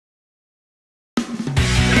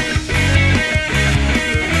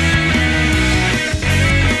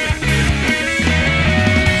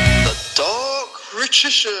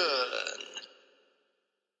Richician.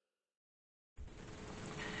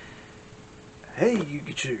 Hey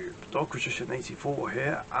YouTube, Richician84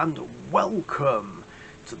 here, and welcome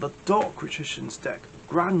to the Richician's deck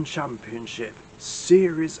Grand Championship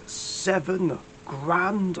Series 7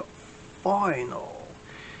 Grand Final.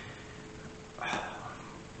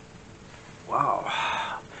 Wow,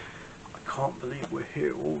 I can't believe we're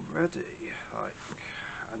here already,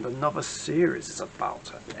 and another series is about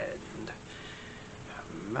to end.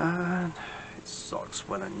 Man, it sucks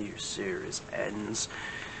when a new series ends.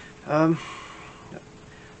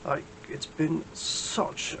 It's been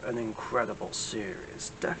such an incredible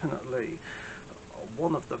series, definitely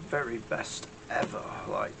one of the very best ever.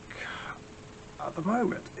 At the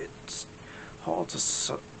moment it's hard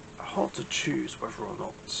to choose whether or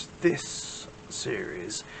not this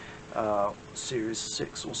series, Series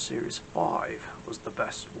 6 or Series 5 was the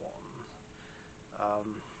best one.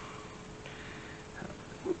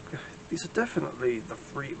 These are definitely the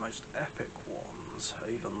three most epic ones,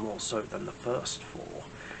 even more so than the first four.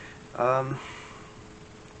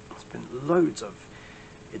 There's been loads of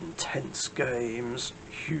intense games,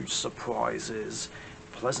 huge surprises,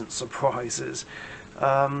 pleasant surprises,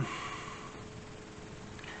 and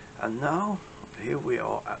now here we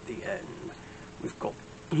are at the end. We've got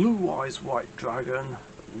Blue Eyes White Dragon,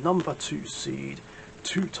 number 2 seed,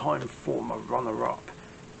 2-time former runner-up,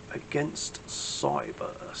 against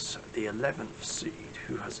Cyberse, the 11th seed,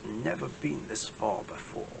 who has never been this far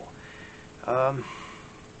before.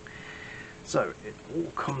 So it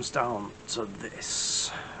all comes down to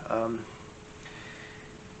this. Now,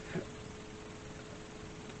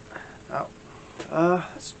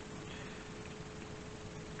 let's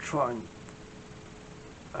try and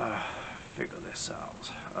figure this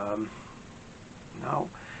out. Now,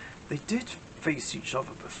 they did face each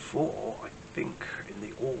other before, I think in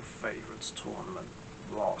the All Favourites tournament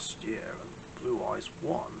last year, and Blue Eyes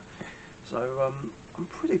won. So I'm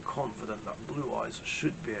pretty confident that Blue Eyes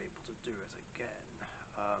should be able to do it again.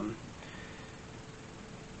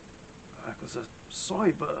 Because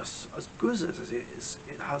Cyberse, as good as it is,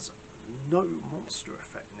 it has no monster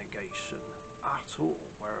effect negation at all,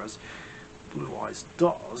 whereas Blue Eyes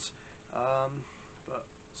does. But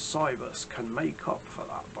Cyberse can make up for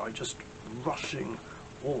that by just rushing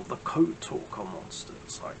all the Code Talker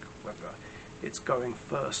monsters, like whether it's going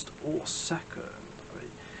first or second.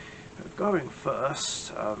 Going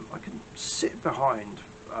first, I can sit behind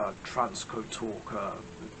Transcode Talker,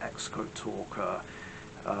 Xcode Talker,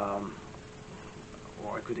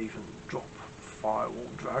 or I could even drop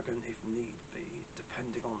Firewall Dragon if need be,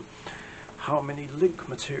 depending on how many link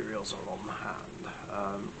materials are on hand.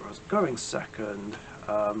 Whereas going second,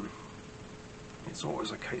 it's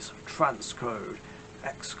always a case of transcode,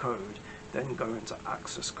 Xcode, then go into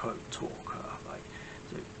access code talker.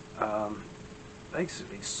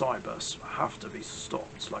 Basically, Cyberse have to be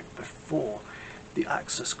stopped before the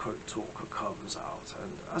access code talker comes out.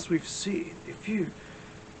 And as we've seen, if you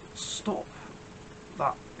stop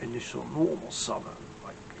that initial normal summon,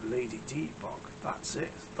 like Lady Debug, that's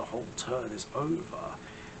it. The whole turn is over.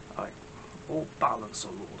 Or Balancer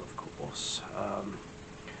Lord, of course.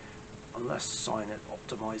 Unless Signet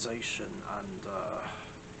Optimization and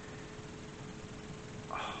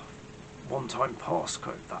one-time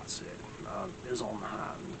passcode, that's it, is on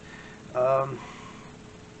hand.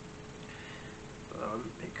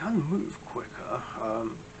 It can move quicker,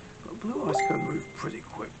 but Blue Eyes can move pretty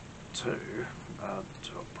quick too,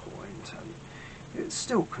 to a point, and it's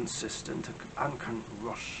still consistent and can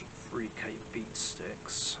rush 3k beat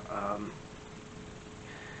sticks. Of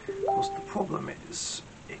course, the problem is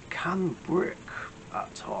it can brick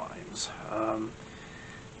at times,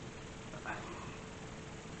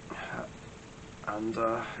 and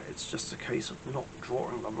it's just a case of not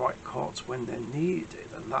drawing the right cards when they're needed,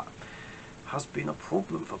 and that has been a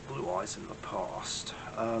problem for Blue Eyes in the past,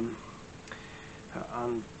 and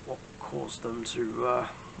what caused them to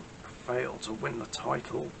fail to win the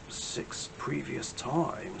title 6 previous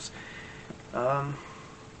times.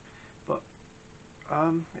 But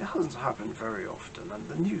it hasn't happened very often, and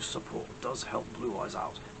the new support does help Blue Eyes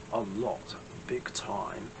out a lot, big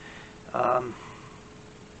time.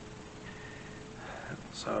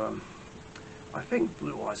 So I think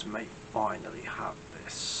Blue Eyes may finally have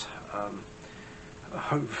this.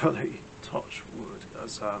 Hopefully, touch wood,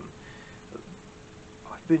 as I've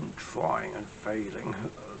been trying and failing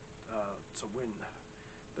to win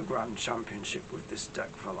the Grand Championship with this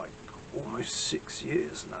deck for almost 6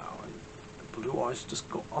 years now, and Blue Eyes just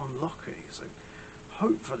got unlucky, so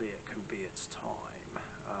hopefully it can be its time.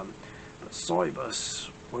 But Cyberse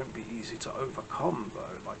won't be easy to overcome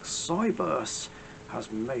though. Cyberse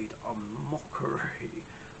has made a mockery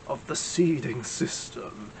of the seeding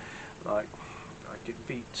system. Like it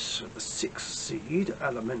beat the 6th seed,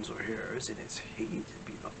 Elemental Heroes, in its heat. It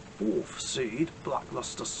beat the 4th seed,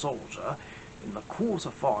 Blackluster Soldier, in the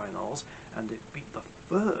quarterfinals, and it beat the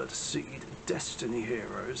 3rd seed, Destiny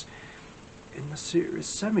Heroes, in the series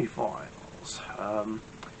semi-finals.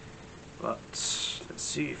 But let's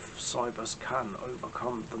see if Cyberse can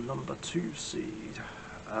overcome the number 2 seed.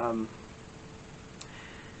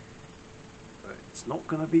 It's not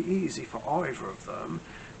going to be easy for either of them,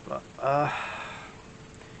 but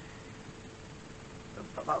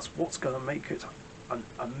that's what's going to make it an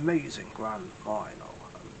amazing grand final.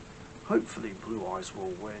 Hopefully Blue Eyes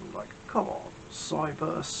will win. Like, come on,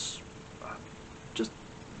 Cyberse, just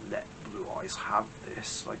let Blue Eyes have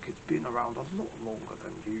this. Like, it's been around a lot longer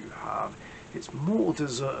than you have. It's more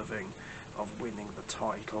deserving of winning the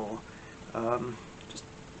title. Just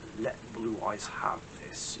let Blue Eyes have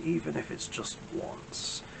this, even if it's just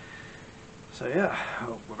once. So yeah,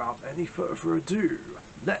 without any further ado,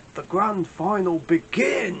 let the grand final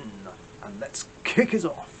begin, and let's kick it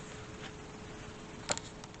off.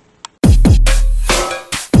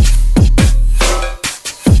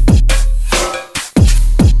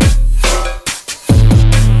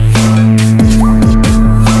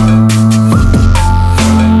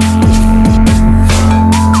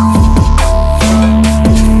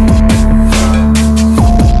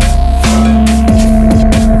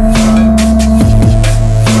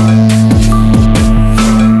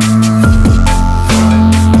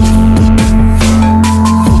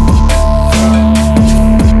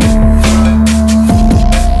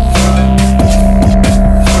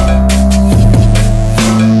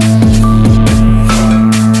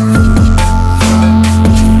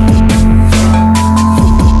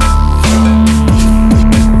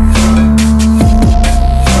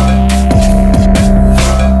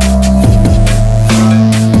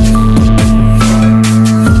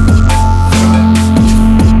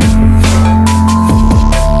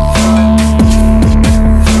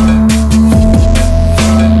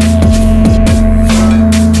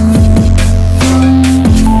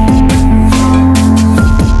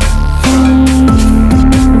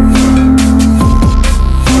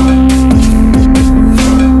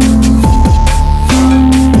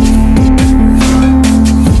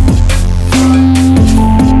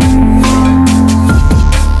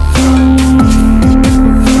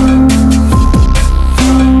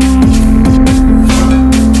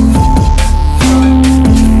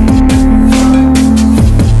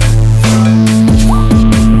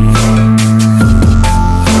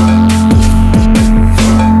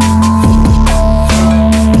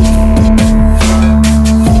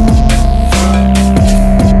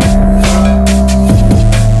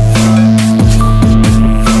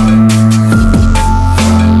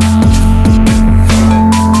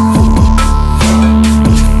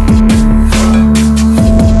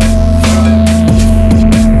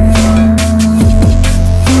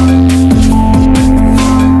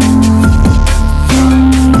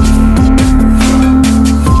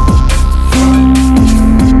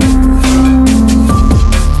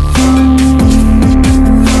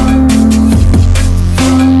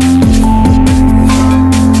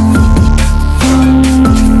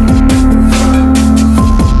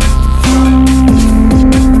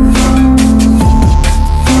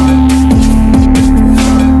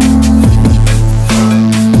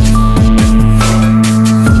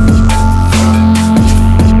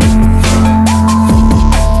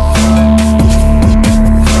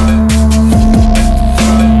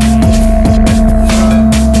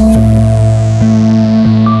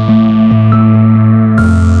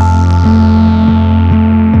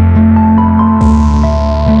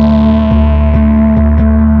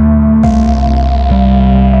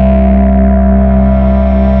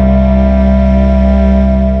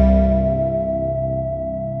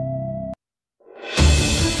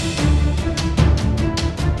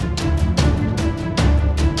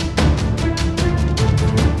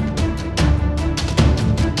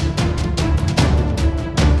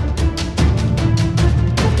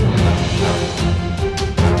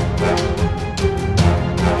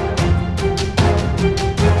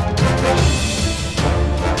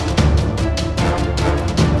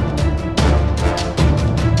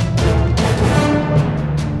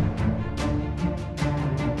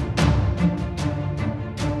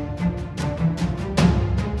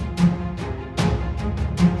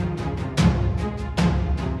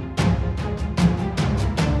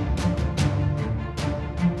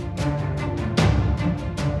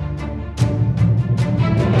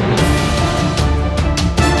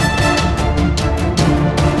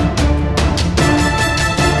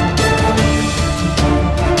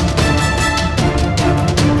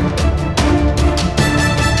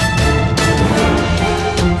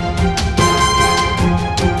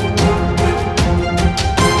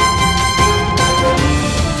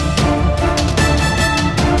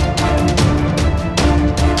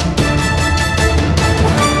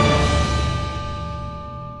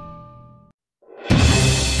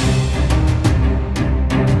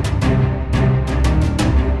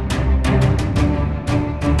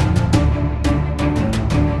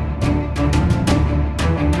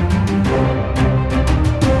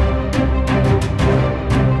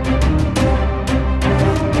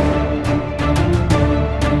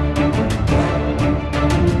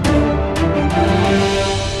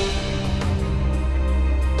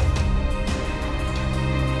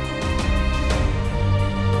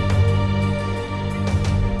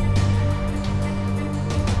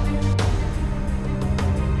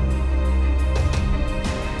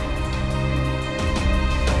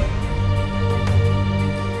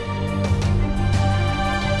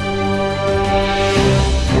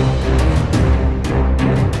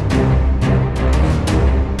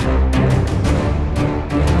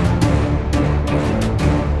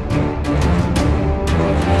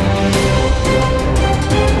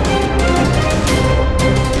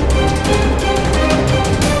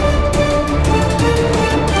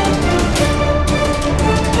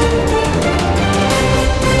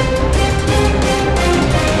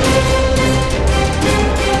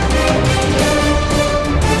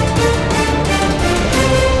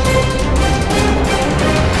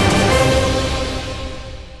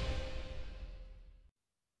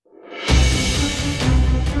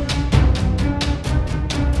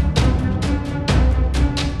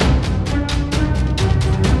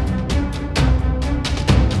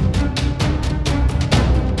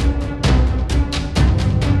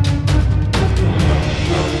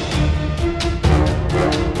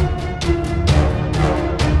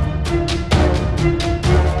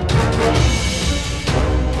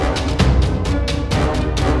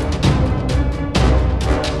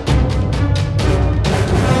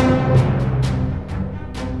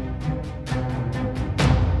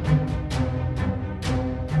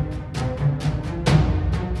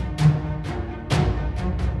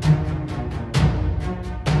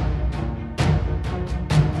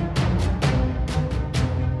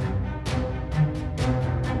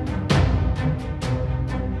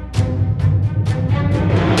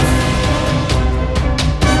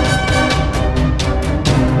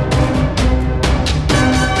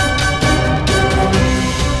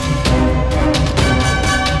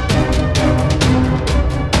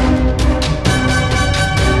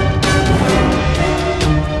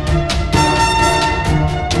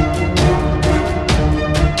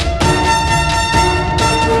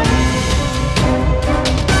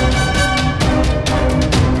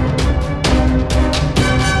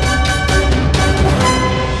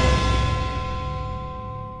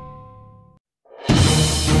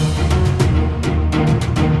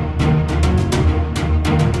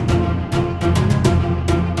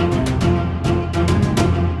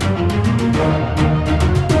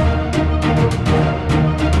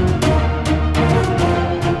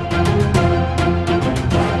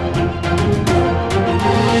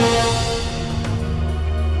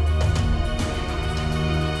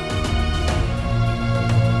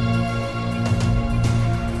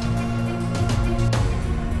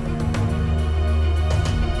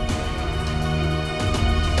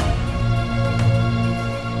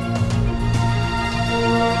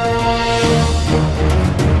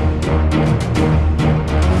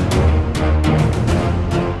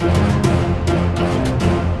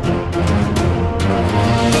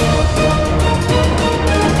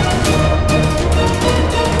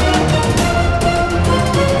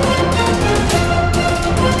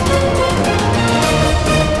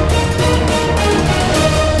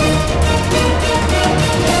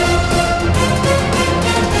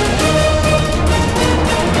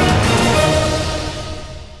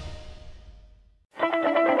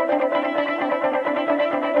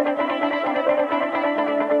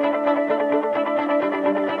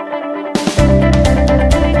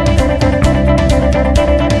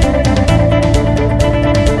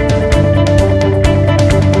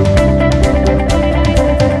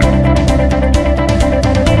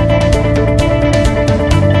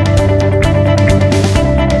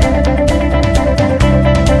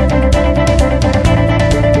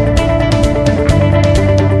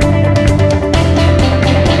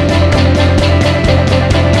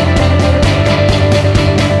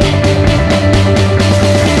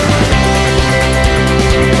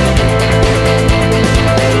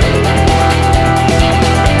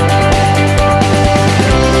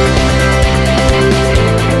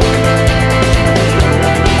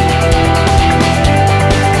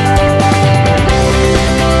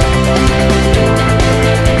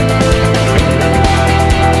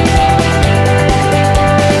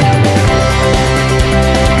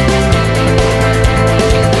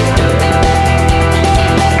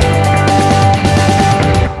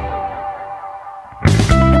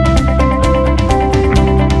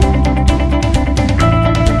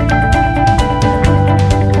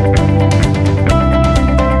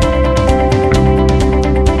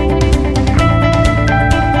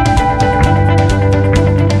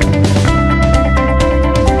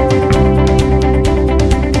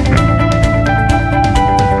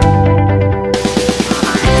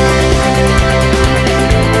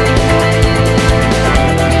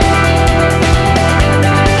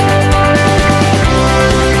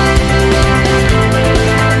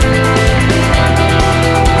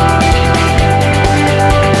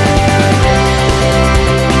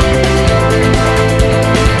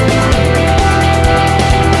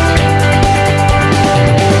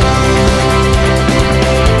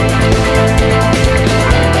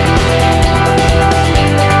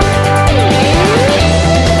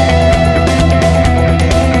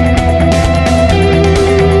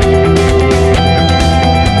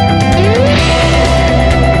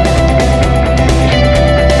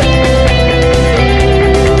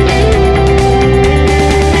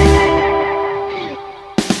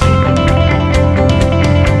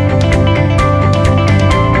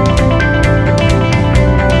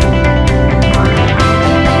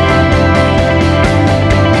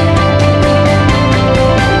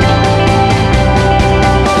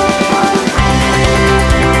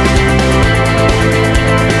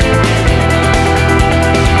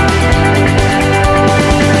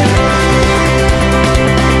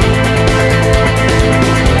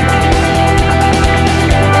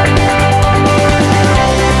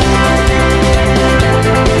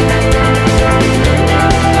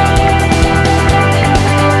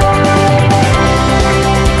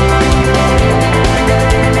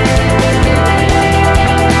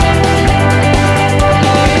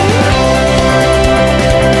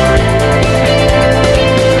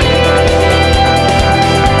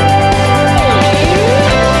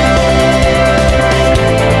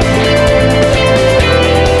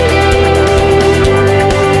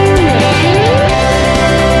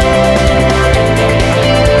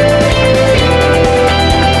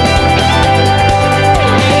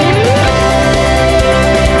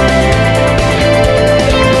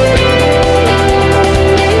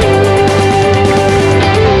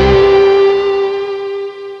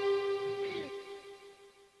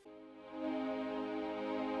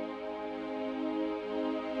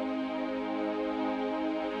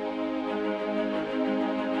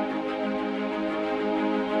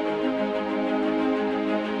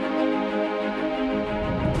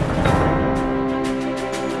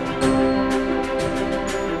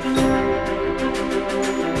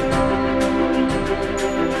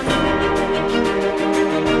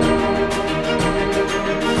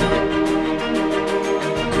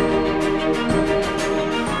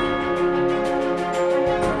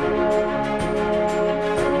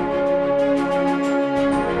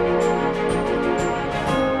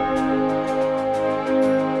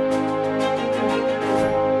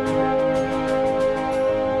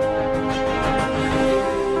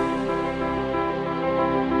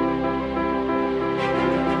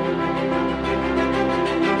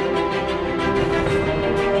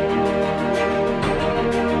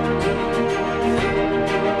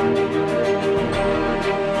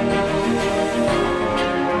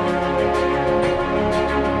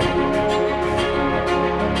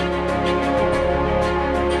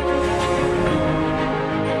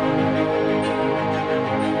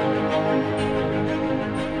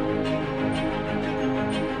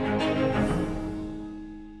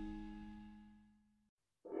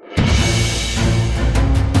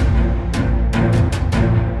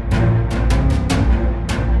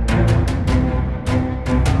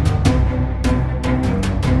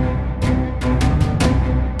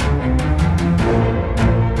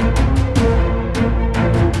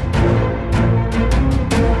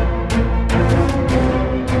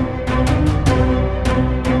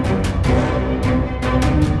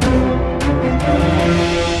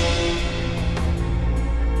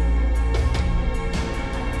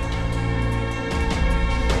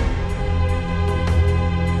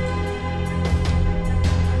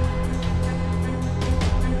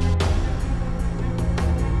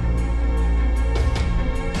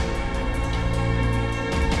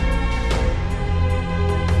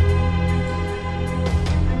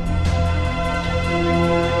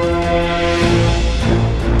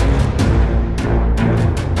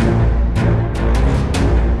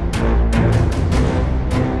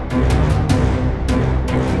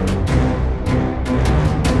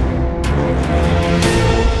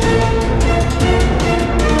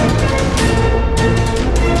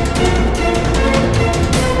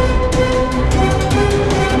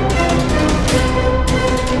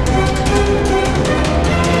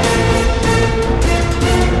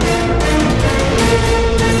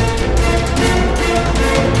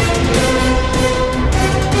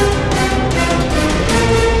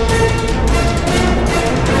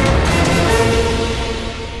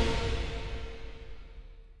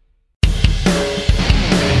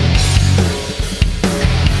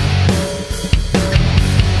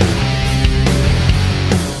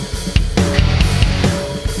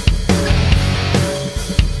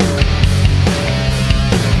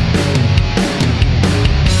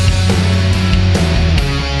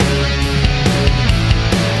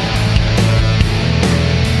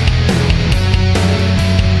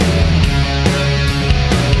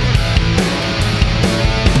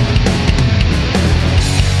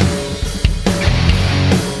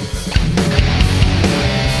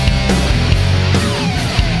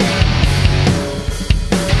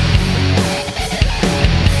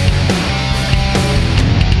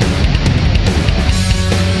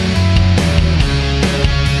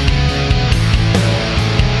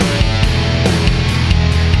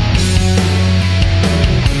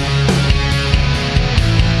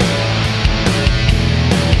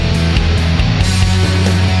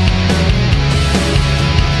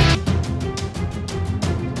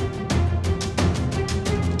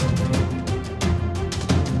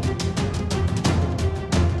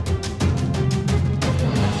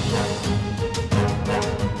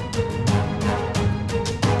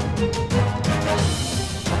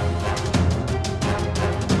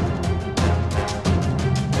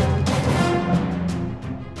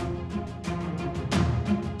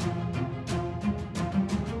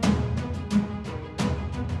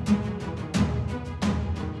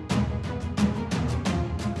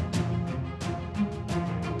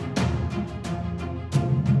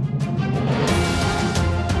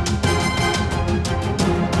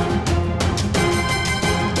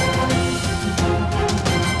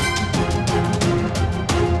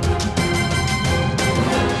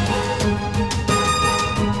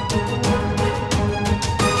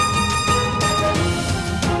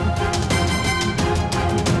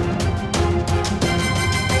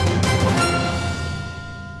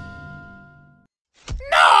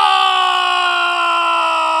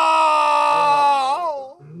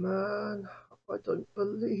 I don't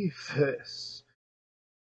believe this.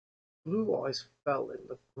 Blue Eyes fell in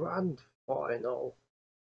the grand final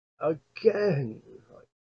again.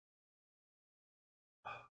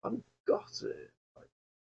 I'm gutted.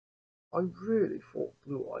 I really thought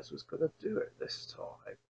Blue Eyes was going to do it this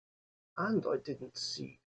time, and I didn't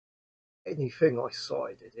see anything I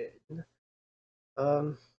sided in.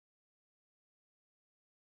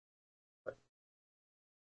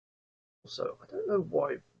 Also, I don't know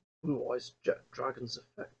why Blue Eyes Jet Dragon's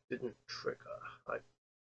effect didn't trigger. I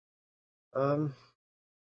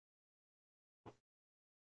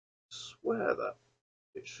swear that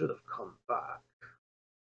it should have come back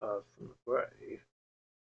from the grave.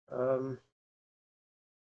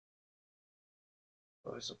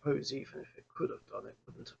 I suppose even if it could have done, it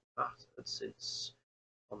wouldn't have mattered, since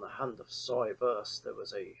on the hand of Cyberse there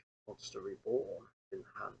was a monster reborn in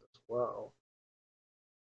hand as well.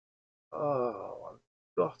 Oh, I'm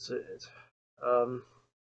gutted.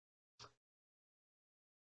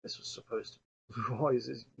 This was supposed to be Blue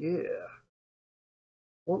Eyes' year.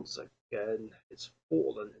 Once again, it's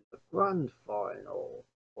fallen in the grand final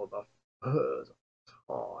for the third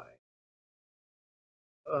time.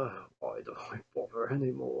 Why do I bother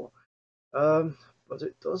anymore? But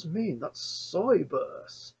it does mean that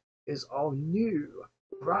Cyberse is our new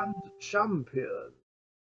grand champion.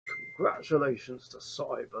 Congratulations to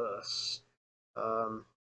Cyberse.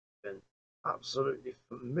 Been absolutely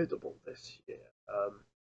formidable this year.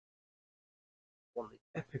 Won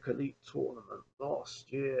the Epic Elite tournament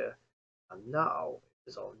last year, and now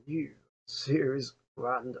is our new series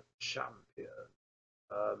grand champion.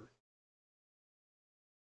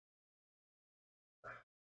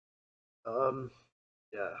 Um,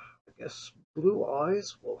 yeah, I guess Blue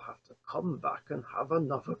Eyes will have to come back and have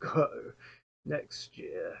another go next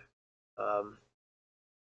year. Um,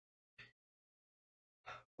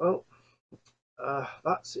 well,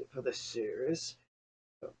 that's it for this series.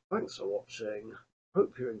 Thanks for watching.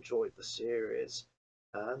 Hope you enjoyed the series,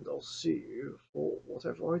 and I'll see you for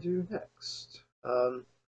whatever I do next.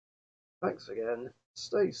 Thanks again,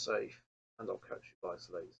 stay safe, and I'll catch you guys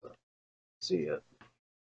later. See ya.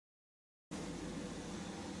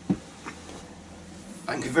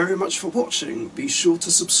 Thank you very much for watching. Be sure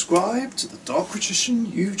to subscribe to the Richician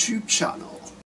YouTube channel.